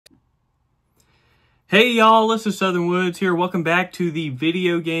Hey y'all, this is Southern Woods here. Welcome back to the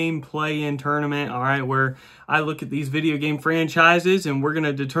video game play-in tournament, alright, where I look at these video game franchises and we're going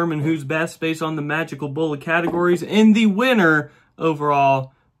to determine who's best based on the magical bullet categories, and the winner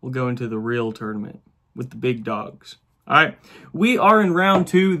overall will go into the real tournament with the big dogs. Alright, we are in round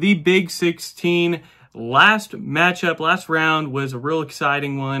 2, the Big 16. Last matchup, last round was a real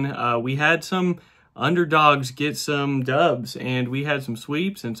exciting one. We had some underdogs get some dubs, and we had some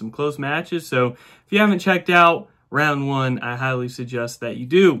sweeps and some close matches. So if you haven't checked out round 1, I highly suggest that you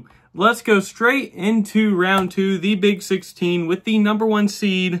do. Let's go straight into round 2, the Big 16, with the #1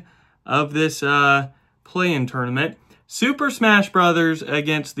 seed of this play-in tournament. Super Smash Brothers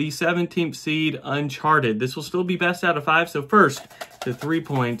against the 17th seed Uncharted. This will still be best out of 5, so first to 3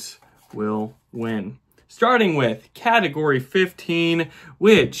 points will win. Starting with category 15,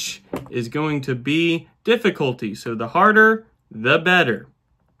 which is going to be difficulty. So the harder, the better.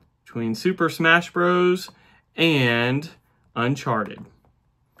 Between Super Smash Bros. And Uncharted.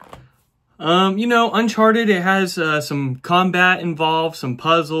 Uncharted, it has some combat involved, some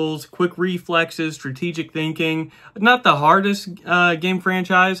puzzles, quick reflexes, strategic thinking. Not the hardest game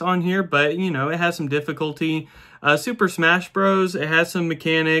franchise on here, but, it has some difficulty. Super Smash Bros., it has some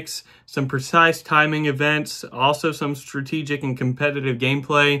mechanics, some precise timing events, also some strategic and competitive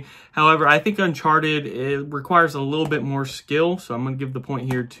gameplay. However, I think Uncharted, it requires a little bit more skill, so I'm going to give the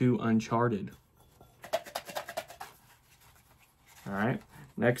point here to Uncharted. All right,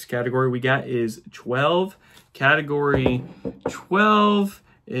 next category we got is 12. Category 12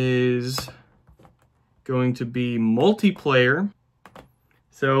 is going to be multiplayer.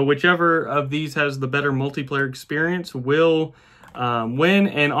 So whichever of these has the better multiplayer experience will win.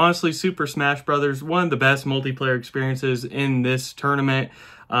 And honestly, Super Smash Brothers, one of the best multiplayer experiences in this tournament.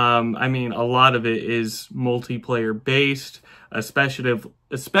 I mean, a lot of it is multiplayer based,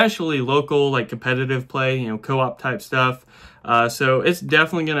 especially local, like competitive play, co-op type stuff. So it's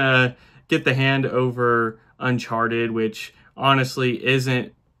definitely gonna get the hand over Uncharted, which honestly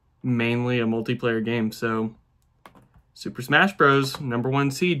isn't mainly a multiplayer game. So Super Smash Bros.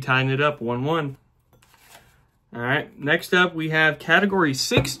 #1 seed, tying it up 1-1. All right, next up we have category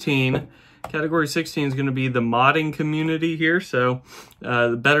 16. Category 16 is going to be the modding community here. So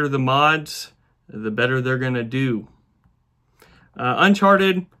the better the mods, the better they're going to do.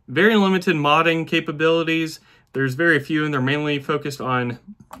 Uncharted, very limited modding capabilities. There's very few, and they're mainly focused on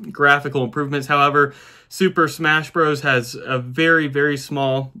graphical improvements. However, Super Smash Bros. Has a very, very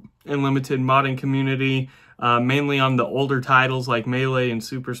small and limited modding community. Mainly on the older titles like Melee and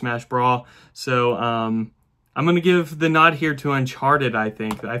Super Smash Brawl. So I'm going to give the nod here to Uncharted, I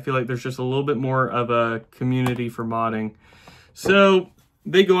think. I feel like there's just a little bit more of a community for modding. So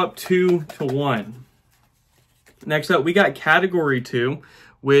they go up 2-1. Next up, we got category 2,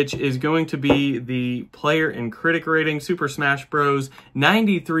 which is going to be the player and critic rating. Super Smash Bros.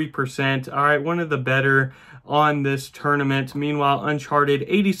 93%. All right, one of the better on this tournament. Meanwhile, Uncharted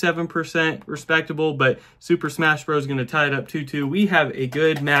 87%, respectable, but Super Smash Bros. Is going to tie it up 2-2. We have a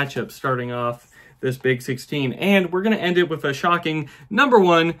good matchup starting off this Big 16, and we're going to end it with a shocking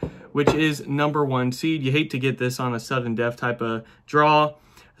 #1, which is #1 seed. You hate to get this on a sudden death type of draw.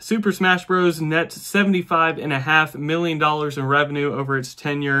 Super Smash Bros. Nets $75.5 million in revenue over its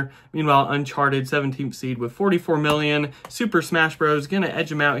tenure. Meanwhile, Uncharted 17th seed with $44 million. Super Smash Bros. Gonna edge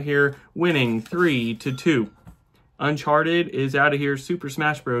them out here, winning 3-2. Uncharted is out of here. Super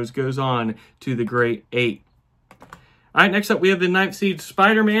Smash Bros. Goes on to the Great 8. All right, next up we have the 9th seed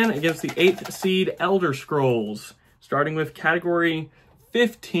Spider-Man against the 8th seed Elder Scrolls. Starting with category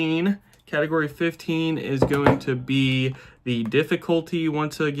 15. Category 15 is going to be the difficulty,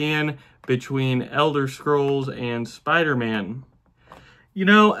 once again, between Elder Scrolls and Spider-Man.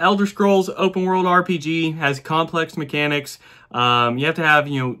 Elder Scrolls open world RPG has complex mechanics. You have to have,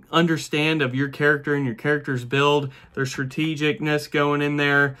 understand of your character and your character's build. There's strategicness going in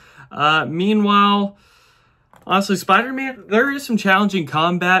there. Meanwhile, honestly, Spider-Man, there is some challenging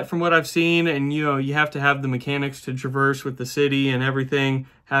combat from what I've seen, and you have to have the mechanics to traverse with the city and everything,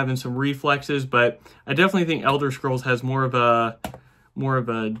 having some reflexes, but I definitely think Elder Scrolls has more of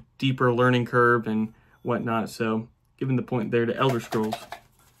a deeper learning curve and whatnot, so giving the point there to Elder Scrolls.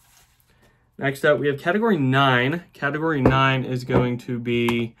 Next up, we have category 9. Category 9 is going to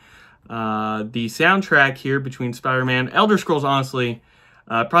be the soundtrack here between Spider-Man. Elder Scrolls, honestly,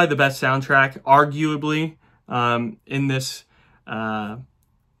 probably the best soundtrack, arguably, in this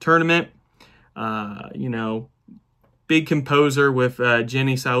tournament. Big composer with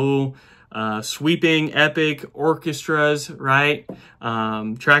Jenny Saul, sweeping epic orchestras, right?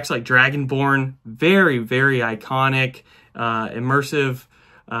 Tracks like Dragonborn, very, very iconic, immersive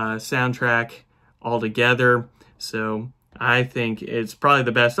soundtrack altogether. So I think it's probably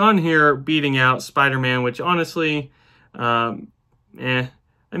the best on here, beating out Spiderman, which honestly, I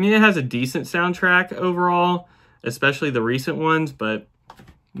mean, it has a decent soundtrack overall, especially the recent ones, but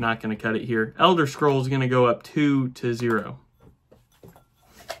not going to cut it here. Elder Scrolls is going to go up 2-0.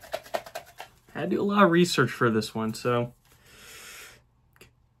 Had to do a lot of research for this one, so.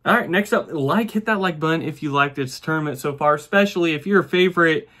 All right, next up, hit that like button if you liked this tournament so far, especially if your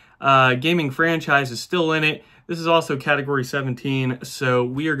favorite gaming franchise is still in it. This is also category 17, so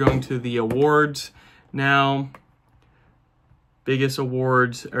we are going to the awards now. Biggest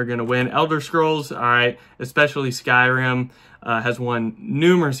awards are going to win. Elder Scrolls, all right, especially Skyrim, has won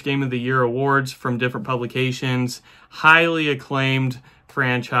numerous Game of the Year awards from different publications. Highly acclaimed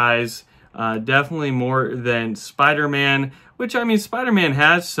franchise, definitely more than Spider-Man, which, I mean, Spider-Man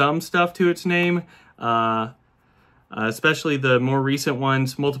has some stuff to its name, especially the more recent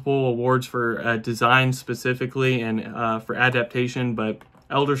ones, multiple awards for design specifically and for adaptation, but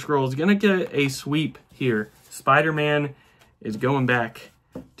Elder Scrolls is going to get a sweep here. Spider-Man is going back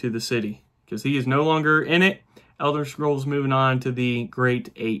to the city because he is no longer in it. Elder Scrolls moving on to the Great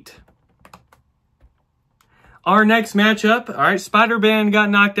 8. Our next matchup, all right, Spider-Man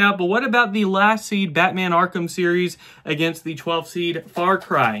got knocked out, but what about the last seed Batman Arkham series against the 12th seed Far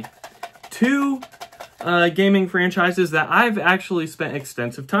Cry? Two gaming franchises that I've actually spent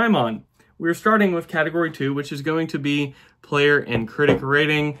extensive time on. We're starting with category 2, which is going to be player and critic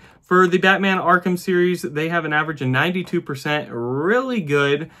rating. For the Batman Arkham series, they have an average of 92%, really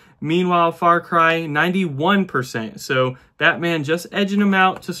good. Meanwhile, Far Cry, 91%. So Batman just edging them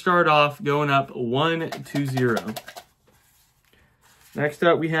out to start off, going up 1-0. Next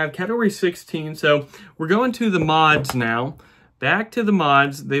up, we have category 16. So we're going to the mods now. Back to the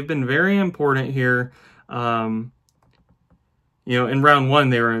mods. They've been very important here. You know, in round 1,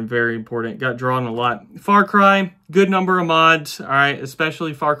 they were very important. Got drawn a lot. Far Cry, good number of mods. All right,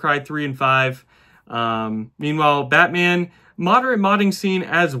 especially Far Cry 3 and 5. Meanwhile, Batman, moderate modding scene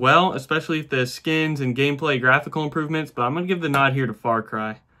as well, especially the skins and gameplay graphical improvements. But I'm going to give the nod here to Far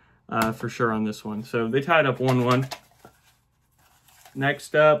Cry for sure on this one. So they tied up 1-1.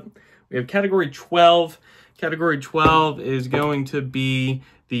 Next up, we have category 12. Category 12 is going to be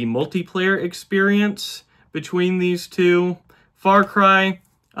the multiplayer experience between these two. Far Cry,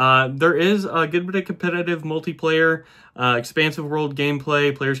 there is a good bit of competitive multiplayer, expansive world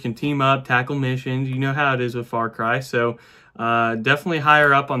gameplay. Players can team up, tackle missions. You know how it is with Far Cry, so definitely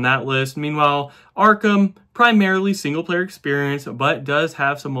higher up on that list. Meanwhile, Arkham, primarily single-player experience, but does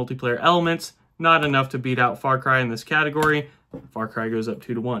have some multiplayer elements. Not enough to beat out Far Cry in this category. Far Cry goes up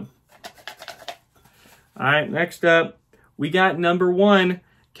 2-1. All right, next up, we got number 1.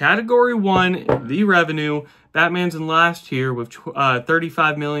 Category 1, the revenue. Batman's in last year with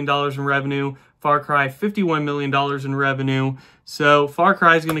 $35 million in revenue. Far Cry, $51 million in revenue. So Far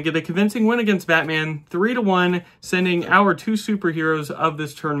Cry is going to get a convincing win against Batman, 3-1, sending our two superheroes of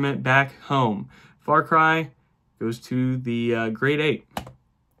this tournament back home. Far Cry goes to the Great 8.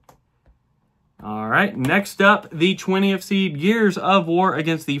 All right, next up, the 20th seed Gears of War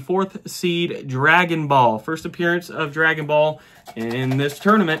against the 4th seed Dragon Ball. First appearance of Dragon Ball in this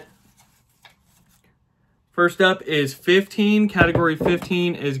tournament. First up is 15. Category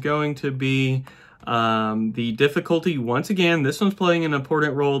 15 is going to be the difficulty. Once again, this one's playing an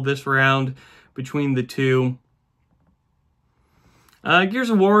important role this round between the two.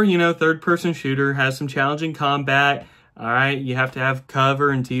 Gears of War, you know, third-person shooter, has some challenging combat. All right, you have to have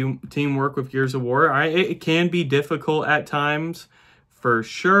cover and teamwork with Gears of War. All right, it can be difficult at times, for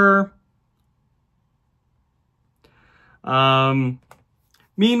sure. Meanwhile,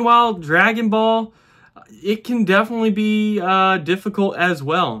 Dragon Ball, it can definitely be difficult as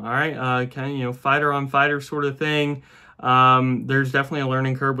well. All right, kind of, you know, fighter on fighter sort of thing. There's definitely a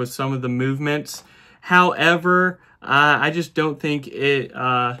learning curve with some of the movements. However, I just don't think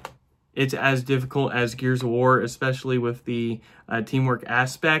it's as difficult as Gears of War, especially with the teamwork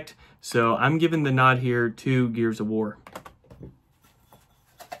aspect. So I'm giving the nod here to Gears of War.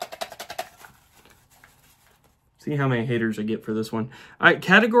 See how many haters I get for this one. All right,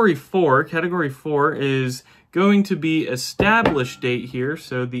 category 4. Category 4 is going to be established date here.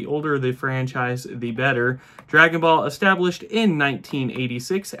 So the older the franchise, the better. Dragon Ball established in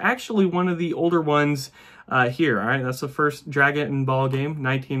 1986. Actually, one of the older ones here. All right, that's the first Dragon Ball game,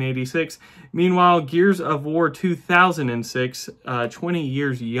 1986. Meanwhile, Gears of War 2006, 20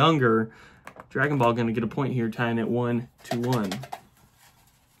 years younger. Dragon Ball going to get a point here, tying it 1-1.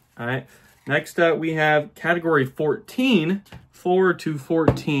 All right. Next up, we have category 14,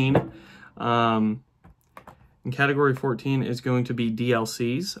 4-14. And category 14 is going to be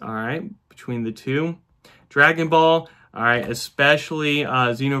DLCs. All right, between the two. Dragon Ball, all right, especially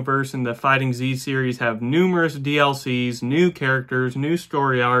Xenoverse and the Fighting Z series have numerous DLCs, new characters, new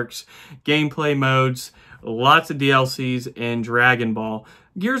story arcs, gameplay modes, lots of DLCs in Dragon Ball.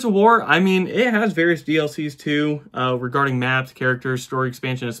 Gears of War, I mean, it has various DLCs too, regarding maps, characters, story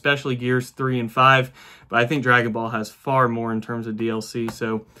expansion, especially Gears 3 and 5. But I think Dragon Ball has far more in terms of DLC,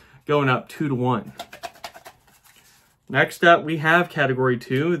 so going up 2-1. Next up, we have Category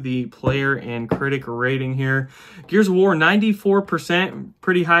 2, the player and critic rating here. Gears of War, 94%,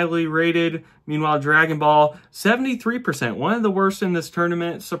 pretty highly rated. Meanwhile, Dragon Ball, 73%, one of the worst in this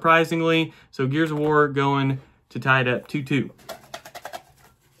tournament, surprisingly. So Gears of War going to tie it up 2-2.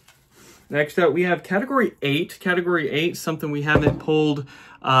 Next up, we have Category 8. Category 8, something we haven't pulled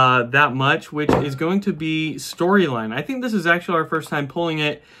that much, which is going to be storyline. I think this is actually our first time pulling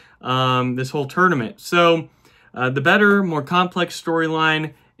it this whole tournament. So the better, more complex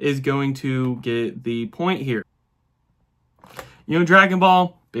storyline is going to get the point here. You know, Dragon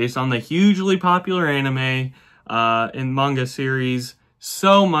Ball, based on the hugely popular anime and manga series,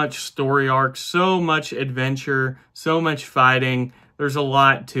 so much story arc, so much adventure, so much fighting. There's a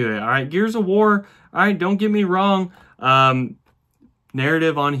lot to it, all right? Gears of War, all right, don't get me wrong.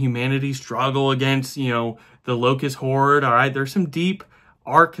 Narrative on humanity's struggle against, you know, the Locust Horde, all right? There's some deep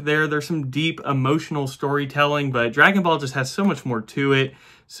arc there. There's some deep emotional storytelling, but Dragon Ball just has so much more to it.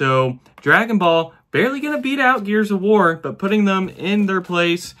 So Dragon Ball, barely going to beat out Gears of War, but putting them in their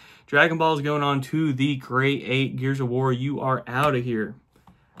place. Dragon Ball is going on to the Great 8. Gears of War, you are out of here.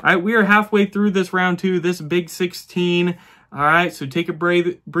 All right, we are halfway through this round 2, this Big 16. All right, so take a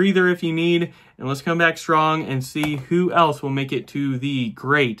breather if you need, and let's come back strong and see who else will make it to the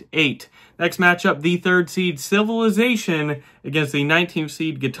Great 8. Next matchup, the 3rd seed Civilization against the 19th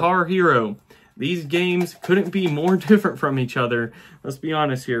seed Guitar Hero. These games couldn't be more different from each other. Let's be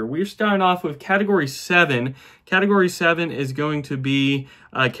honest here. We're starting off with Category 7. Category 7 is going to be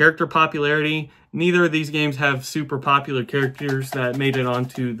character popularity. Neither of these games have super popular characters that made it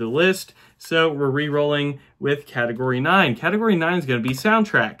onto the list. So we're re-rolling with Category 9. Category 9 is going to be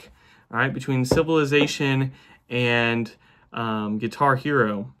soundtrack. All right, between Civilization and Guitar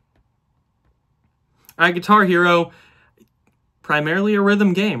Hero. All right, Guitar Hero, primarily a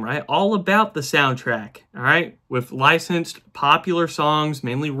rhythm game, right? All about the soundtrack, all right? With licensed popular songs,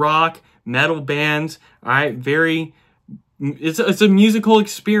 mainly rock, metal bands, all right? It's a musical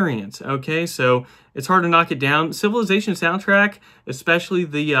experience, okay? So it's hard to knock it down. Civilization soundtrack, especially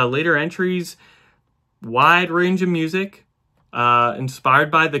the later entries, wide range of music, inspired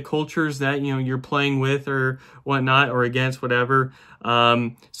by the cultures that, you know, you're playing with or whatnot or against, whatever.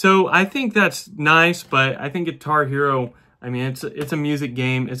 So I think that's nice, but I think Guitar Hero, I mean, it's a music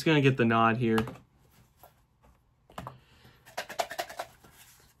game. It's going to get the nod here.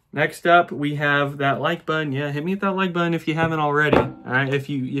 Next up, we have that like button. Yeah, hit me with that like button if you haven't already. All right, if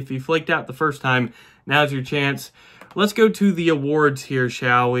you flaked out the first time, now's your chance. Let's go to the awards here,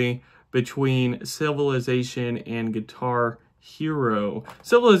 shall we? Between Civilization and Guitar Hero.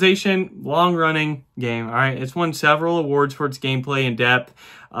 Civilization, long-running game. All right, it's won several awards for its gameplay and depth.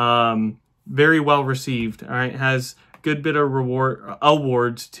 Very well received. All right, has good bit of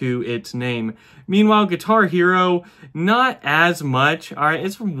awards to its name. Meanwhile, Guitar Hero, not as much. All right,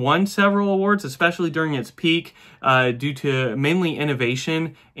 it's won several awards, especially during its peak, due to mainly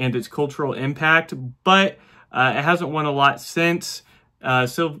innovation and its cultural impact, but it hasn't won a lot since.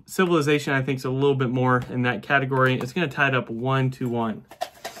 Civilization, I think, is a little bit more in that category. It's going to tie it up 1-1.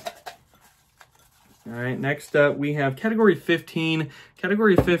 All right, next up, we have Category 15.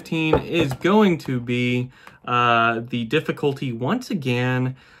 Category 15 is going to be the difficulty once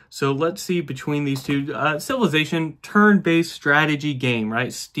again. So let's see between these two. Civilization, turn-based strategy game,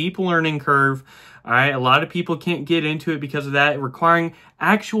 right? Steep learning curve. All right, a lot of people can't get into it because of that, requiring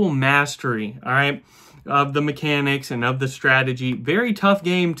actual mastery, all right, of the mechanics and of the strategy. Very tough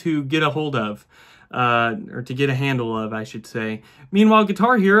game to get a hold of. Or to get a handle of, I should say. Meanwhile,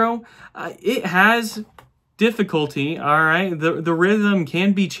 Guitar Hero, it has difficulty, all right? The rhythm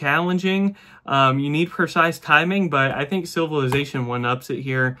can be challenging. You need precise timing, but I think Civilization one-ups it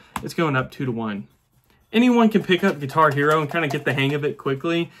here. It's going up 2-1. Anyone can pick up Guitar Hero and kind of get the hang of it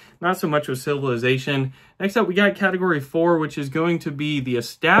quickly. Not so much with Civilization. Next up, we got Category 4, which is going to be the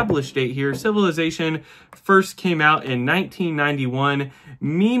established date here. Civilization first came out in 1991.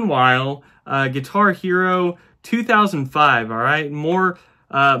 Meanwhile, Guitar Hero 2005, all right? More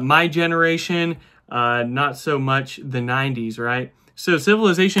my generation, not so much the 90s, right? So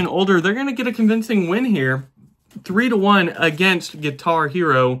Civilization older, they're going to get a convincing win here. 3-1 against Guitar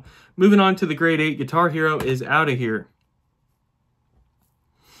Hero. Moving on to the Grade 8, Guitar Hero is out of here.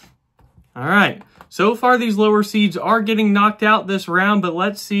 All right. So far, these lower seeds are getting knocked out this round, but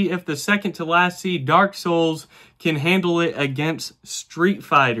let's see if the second to last seed, Dark Souls, can handle it against Street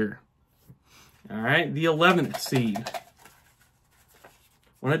Fighter. All right, the 11th seed.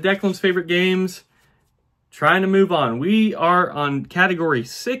 One of Declan's favorite games. Trying to move on. We are on category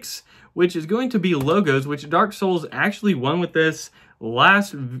 6, which is going to be logos, which Dark Souls actually won with this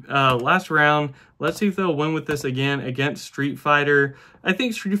last round. Let's see if they'll win with this again against Street Fighter. I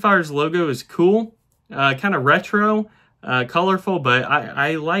think Street Fighter's logo is cool, kind of retro, colorful, but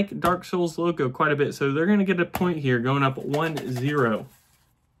I like Dark Souls logo quite a bit, so they're going to get a point here, going up 1-0.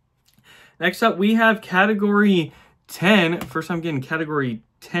 Next up, we have category 10. First time getting category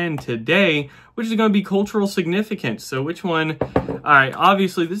 10 today, which is going to be cultural significance. So which one? All right,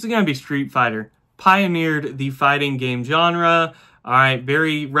 obviously, this is going to be Street Fighter. Pioneered the fighting game genre. All right,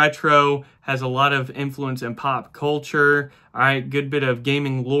 very retro, has a lot of influence in pop culture. All right, good bit of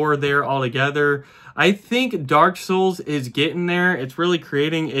gaming lore there altogether. I think Dark Souls is getting there. It's really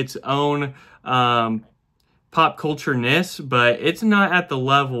creating its own pop culture-ness, but it's not at the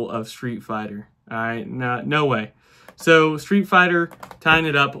level of Street Fighter. All right, no way. So Street Fighter tying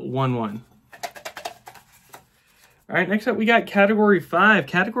it up 1-1. All right, next up we got category 5.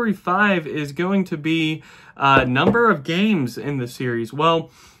 Category 5 is going to be number of games in the series. Well,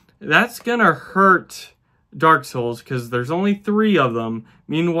 that's gonna hurt Dark Souls because there's only 3 of them.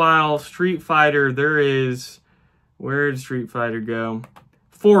 Meanwhile, Street Fighter, there is, where did Street Fighter go?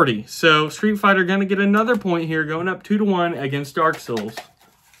 40. So Street Fighter gonna get another point here, going up 2-1 against Dark Souls.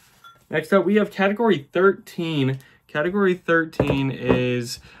 Next up, we have category 13. Category 13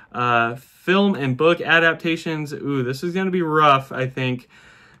 is film and book adaptations. Ooh, this is gonna be rough, I think,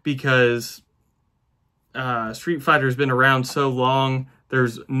 because Street Fighter has been around so long.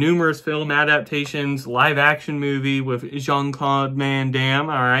 There's numerous film adaptations, live action movie with Jean-Claude Van Damme,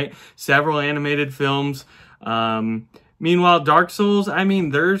 all right, several animated films. Meanwhile, Dark Souls, I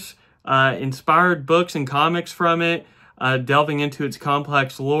mean, there's inspired books and comics from it, delving into its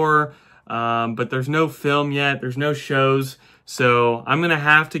complex lore, but there's no film yet, there's no shows, so I'm going to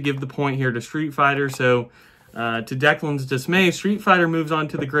have to give the point here to Street Fighter. So to Declan's dismay, Street Fighter moves on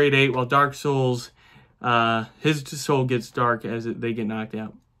to the grade 8, while Dark Souls, his soul gets dark as they get knocked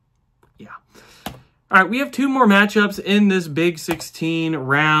out. Yeah. All right, we have 2 more matchups in this Big 16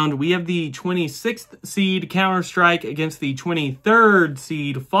 round. We have the 26th seed Counterstrike against the 23rd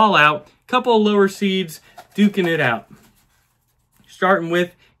seed Fallout. Couple of lower seeds duking it out. Starting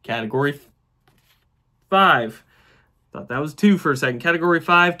with category 5. Thought that was 2 for a second. Category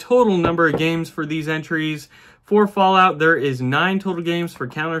 5, total number of games for these entries. For Fallout, there is 9 total games. For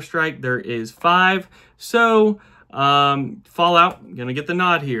Counterstrike, there is 5. So, Fallout, gonna get the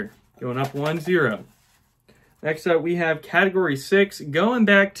nod here. Going up 1-0. Next up, we have category 6. Going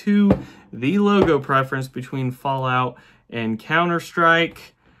back to the logo preference between Fallout and Counterstrike.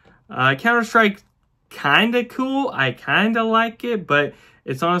 Counterstrike, kind of cool. I kind of like it, but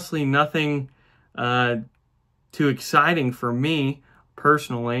it's honestly nothing too exciting for me,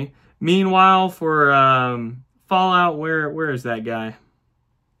 personally. Meanwhile, for Fallout, where is that guy?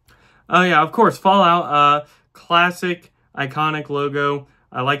 Oh yeah, of course, Fallout, classic, iconic logo.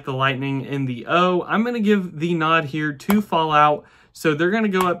 I like the lightning in the O. I'm going to give the nod here to Fallout, so they're going to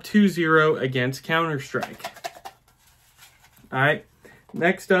go up 2-0 against Counterstrike. All right,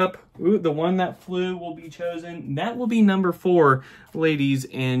 next up, the one that flew will be chosen. That will be number 4, ladies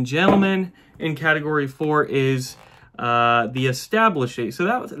and gentlemen. In category 4 is the established date.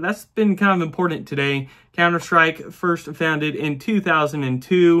 So that's been kind of important today. Counter-Strike first founded in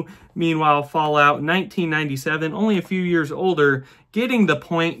 2002. Meanwhile, Fallout 1997, only a few years older, getting the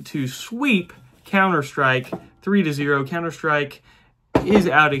point to sweep Counter-Strike 3-0. Counter-Strike is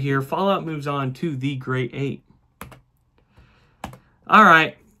out of here. Fallout moves on to the Great 8. All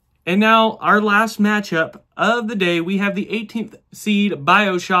right, and now our last matchup of the day, we have the 18th seed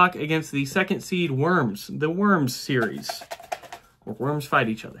Bioshock against the 2nd seed Worms, the Worms series, where worms fight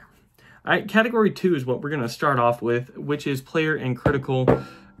each other. All right, category 2 is what we're going to start off with, which is player and critic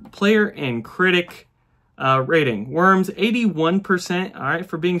rating. Worms, 81%, all right,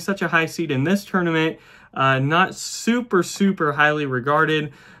 for being such a high seed in this tournament. Not super highly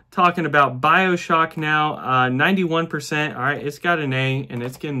regarded. Talking about Bioshock now, 91%. All right, it's got an A, and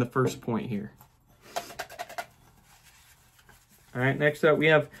it's getting the first point here. All right, next up we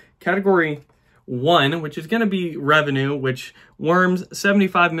have category 1, which is going to be revenue, which Worms,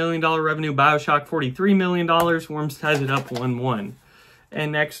 $75 million revenue, Bioshock, $43 million. Worms ties it up 1-1.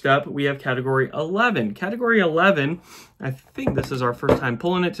 And next up, we have category 11. Category 11, I think this is our first time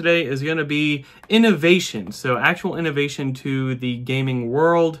pulling it today, is going to be innovation. So actual innovation to the gaming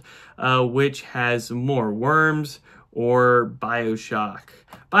world, which has more Worms or Bioshock.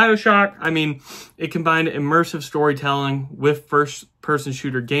 Bioshock, I mean, it combined immersive storytelling with first-person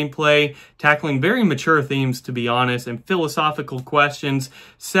shooter gameplay, tackling very mature themes, to be honest, and philosophical questions,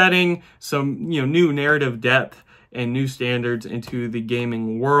 setting some new narrative depth and new standards into the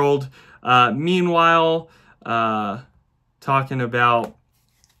gaming world. Meanwhile, talking about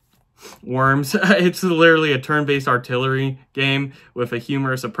Worms, it's literally a turn-based artillery game with a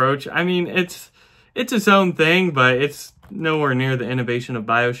humorous approach. I mean, it's its own thing, but it's nowhere near the innovation of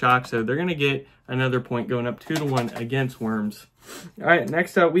Bioshock, so they're going to get another point, going up 2-1 against Worms. All right,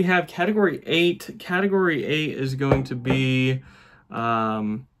 next up we have category 8. Category 8 is going to be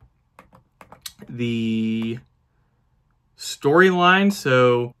the storyline.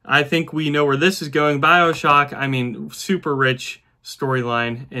 So I think we know where this is going. Bioshock, I mean, super rich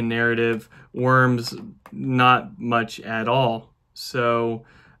storyline and narrative. Worms, not much at all. So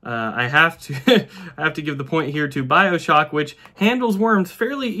I have to give the point here to Bioshock, which handles Worms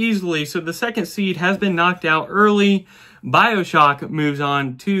fairly easily. So the second seed has been knocked out early. Bioshock moves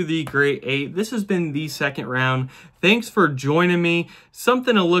on to the Great 8. This has been the second round. Thanks for joining me.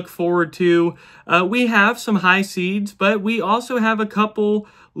 Something to look forward to. We have some high seeds, but we also have a couple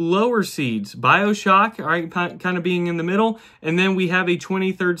lower seeds. Bioshock, all right, kind of being in the middle. And then we have a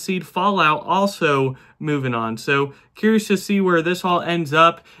 23rd seed, Fallout, also moving on. So curious to see where this all ends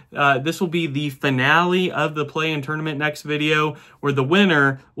up. This will be the finale of the play-in tournament next video, where the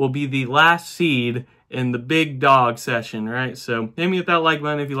winner will be the last seed in the big dog session, right? So hit me with that like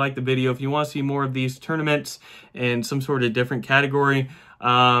button if you like the video. If you want to see more of these tournaments and some sort of different category,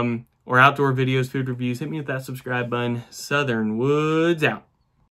 or outdoor videos, food reviews, hit me with that subscribe button. Southern Woods out.